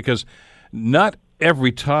with this? Because not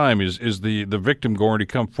every time is the victim going to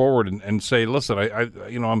come forward and say, listen,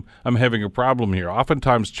 I'm having a problem here.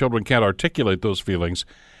 Oftentimes children can't articulate those feelings.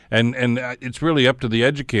 And it's really up to the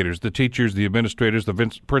educators, the teachers, the administrators,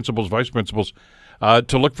 the principals, vice principals,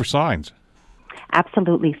 to look for signs.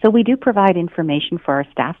 Absolutely. So we do provide information for our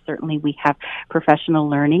staff. Certainly we have professional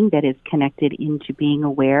learning that is connected into being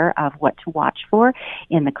aware of what to watch for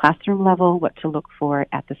in the classroom level, what to look for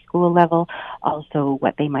at the school level, also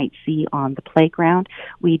what they might see on the playground.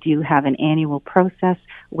 We do have an annual process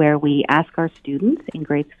where we ask our students in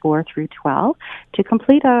grades 4 through 12 to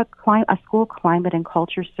complete a school climate and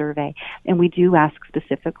culture survey. And we do ask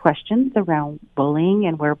specific questions around bullying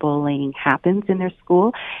and where bullying happens in their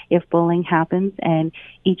school, if bullying happens, and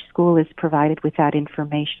each school is provided with that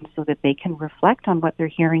information so that they can reflect on what they're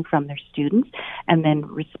hearing from their students and then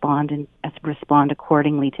respond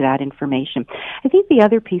accordingly to that information. I think the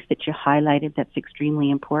other piece that you highlighted that's extremely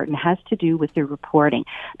important has to do with the reporting,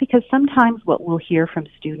 because sometimes what we'll hear from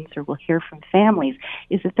students or we'll hear from families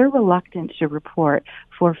is that they're reluctant to report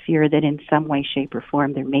for fear that in some way, shape, or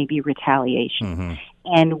form there may be retaliation. Mm-hmm.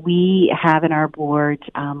 And we have in our board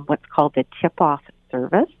what's called the tip-off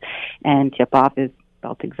service, and tip-off is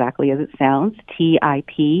spelled exactly as it sounds,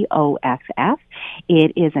 TIPOFF.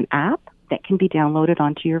 It is an app that can be downloaded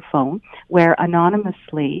onto your phone where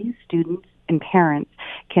anonymously students and parents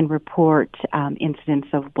can report incidents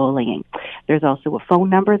of bullying. There's also a phone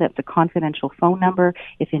number that's a confidential phone number.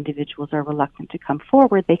 If individuals are reluctant to come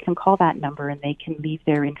forward, they can call that number and they can leave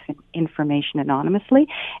their information anonymously,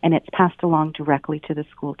 and it's passed along directly to the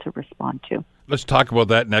school to respond to. Let's talk about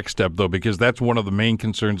that next step, though, because that's one of the main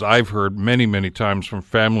concerns I've heard many, many times from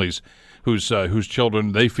families whose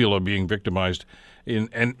children they feel are being victimized,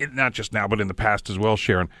 and not just now, but in the past as well,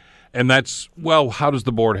 Sharon. And that's, well, how does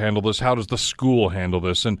the board handle this? How does the school handle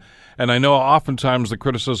this? And I know oftentimes the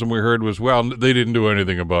criticism we heard was, well, they didn't do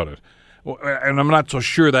anything about it. And I'm not so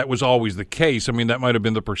sure that was always the case. I mean, that might have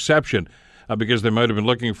been the perception because they might have been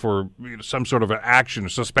looking for some sort of an action,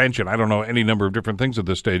 suspension. I don't know, any number of different things at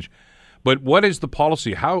this stage. But what is the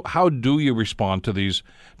policy? How do you respond to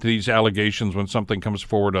these allegations when something comes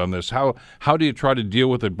forward on this? How do you try to deal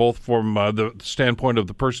with it, both from the standpoint of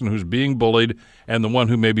the person who's being bullied and the one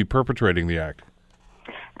who may be perpetrating the act?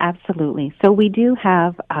 Absolutely. So we do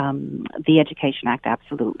have the Education Act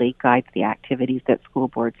absolutely guides the activities that school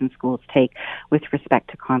boards and schools take with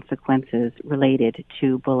respect to consequences related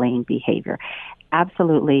to bullying behavior.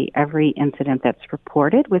 Absolutely, every incident that's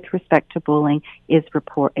reported with respect to bullying is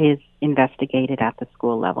investigated at the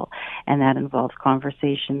school level, and that involves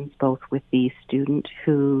conversations both with the student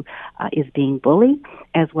who is being bullied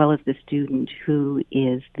as well as the student who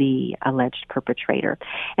is the alleged perpetrator.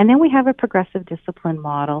 And then we have a progressive discipline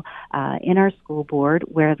model in our school board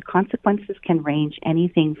where the consequences can range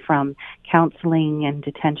anything from counseling and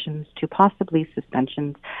detentions to possibly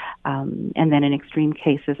suspensions, and then in extreme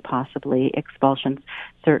cases possibly expulsions,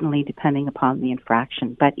 certainly depending upon the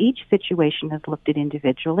infraction. But each situation is looked at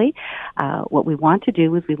individually. What we want to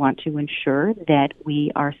do is we want to ensure that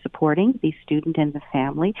we are supporting the student and the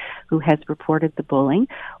family who has reported the bullying.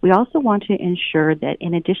 We also want to ensure that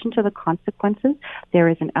in addition to the consequences, there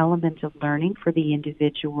is an element of learning for the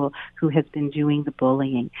individual who has been doing the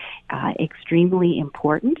bullying. Extremely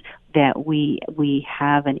important that we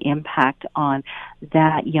have an impact on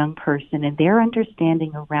that young person and their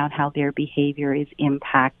understanding around how their behavior is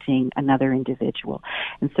impacting another individual.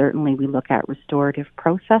 And certainly we look at restorative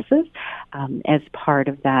processes as part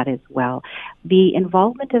of that as well. The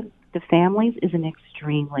involvement of the families is an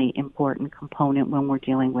extremely important component when we're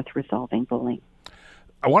dealing with resolving bullying.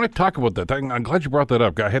 I want to talk about that. I'm glad you brought that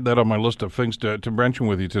up. I had that on my list of things to mention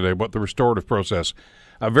with you today about the restorative process.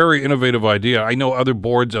 A very innovative idea. I know other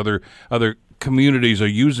boards, other communities are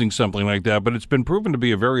using something like that, but it's been proven to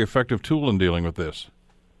be a very effective tool in dealing with this.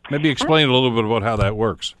 Maybe explain a little bit about how that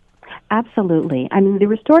works. Absolutely. I mean, the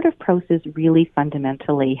restorative process really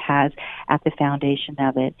fundamentally has at the foundation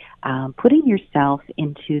of it putting yourself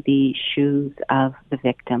into the shoes of the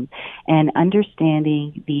victim and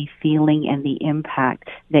understanding the feeling and the impact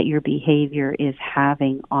that your behavior is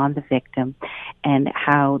having on the victim and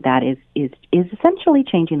how that is essentially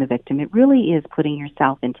changing the victim. It really is putting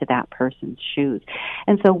yourself into that person's shoes.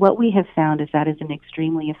 And so what we have found is that is an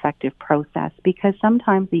extremely effective process because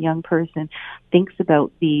sometimes the young person thinks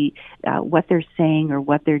about what they're saying or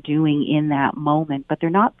what they're doing in that moment, but they're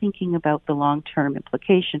not thinking about the long-term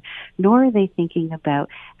implication, nor are they thinking about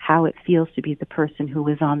how it feels to be the person who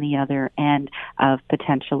is on the other end of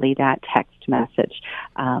potentially that text message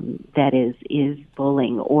that is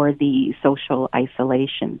bullying or the social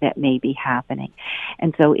isolation that may be happening.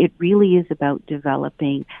 And so it really is about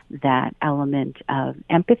developing that element of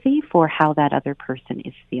empathy for how that other person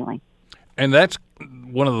is feeling. And that's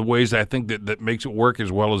one of the ways I think that makes it work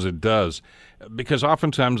as well as it does. Because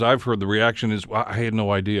oftentimes I've heard the reaction is, well, I had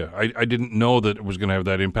no idea. I didn't know that it was going to have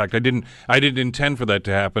that impact. I didn't intend for that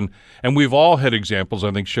to happen. And we've all had examples,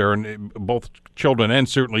 I think, Sharon, both children and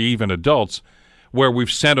certainly even adults, where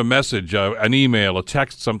we've sent a message, an email, a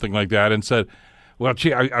text, something like that, and said, well,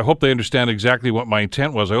 gee, I hope they understand exactly what my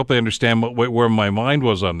intent was. I hope they understand where my mind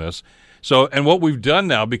was on this. So, and what we've done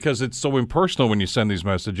now, because it's so impersonal when you send these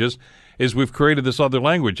messages, is we've created this other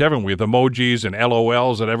language, haven't we? With emojis and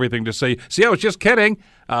LOLs and everything to say, see, I was just kidding.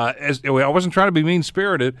 I wasn't trying to be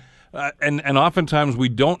mean-spirited. And oftentimes we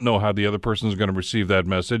don't know how the other person is going to receive that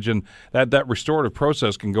message, and that restorative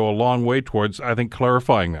process can go a long way towards, I think,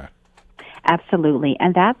 clarifying that. Absolutely.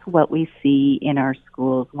 And that's what we see in our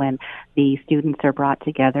schools when the students are brought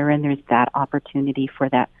together and there's that opportunity for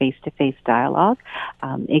that face-to-face dialogue.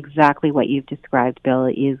 Exactly what you've described, Bill,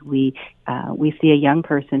 is we see a young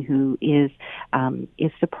person who is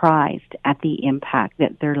surprised at the impact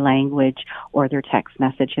that their language or their text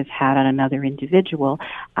message has had on another individual,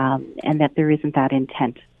 and that there isn't that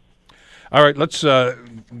intent. All right, let's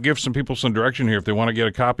give some people some direction here if they want to get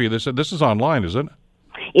a copy of this. This is online, is it?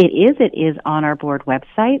 It is on our board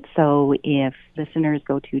website. So if listeners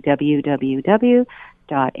go to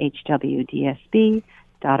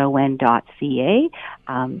www.hwdsb.on.ca,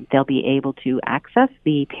 they'll be able to access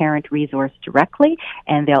the parent resource directly,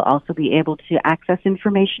 and they'll also be able to access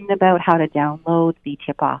information about how to download the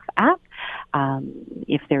Tip-Off app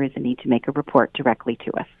if there is a need to make a report directly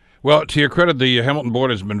to us. Well, to your credit, the Hamilton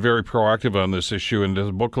Board has been very proactive on this issue, and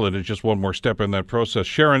the booklet is just one more step in that process.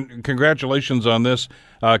 Sharon, congratulations on this.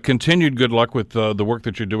 Continued good luck with the work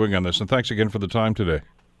that you're doing on this, and thanks again for the time today.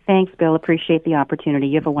 Thanks, Bill. Appreciate the opportunity.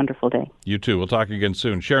 You have a wonderful day. You too. We'll talk again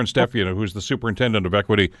soon. Sharon Stefano, who's the Superintendent of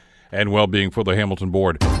Equity and Wellbeing for the Hamilton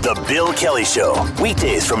Board. The Bill Kelly Show,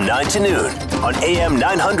 weekdays from 9 to noon on AM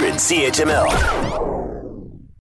 900 CHML.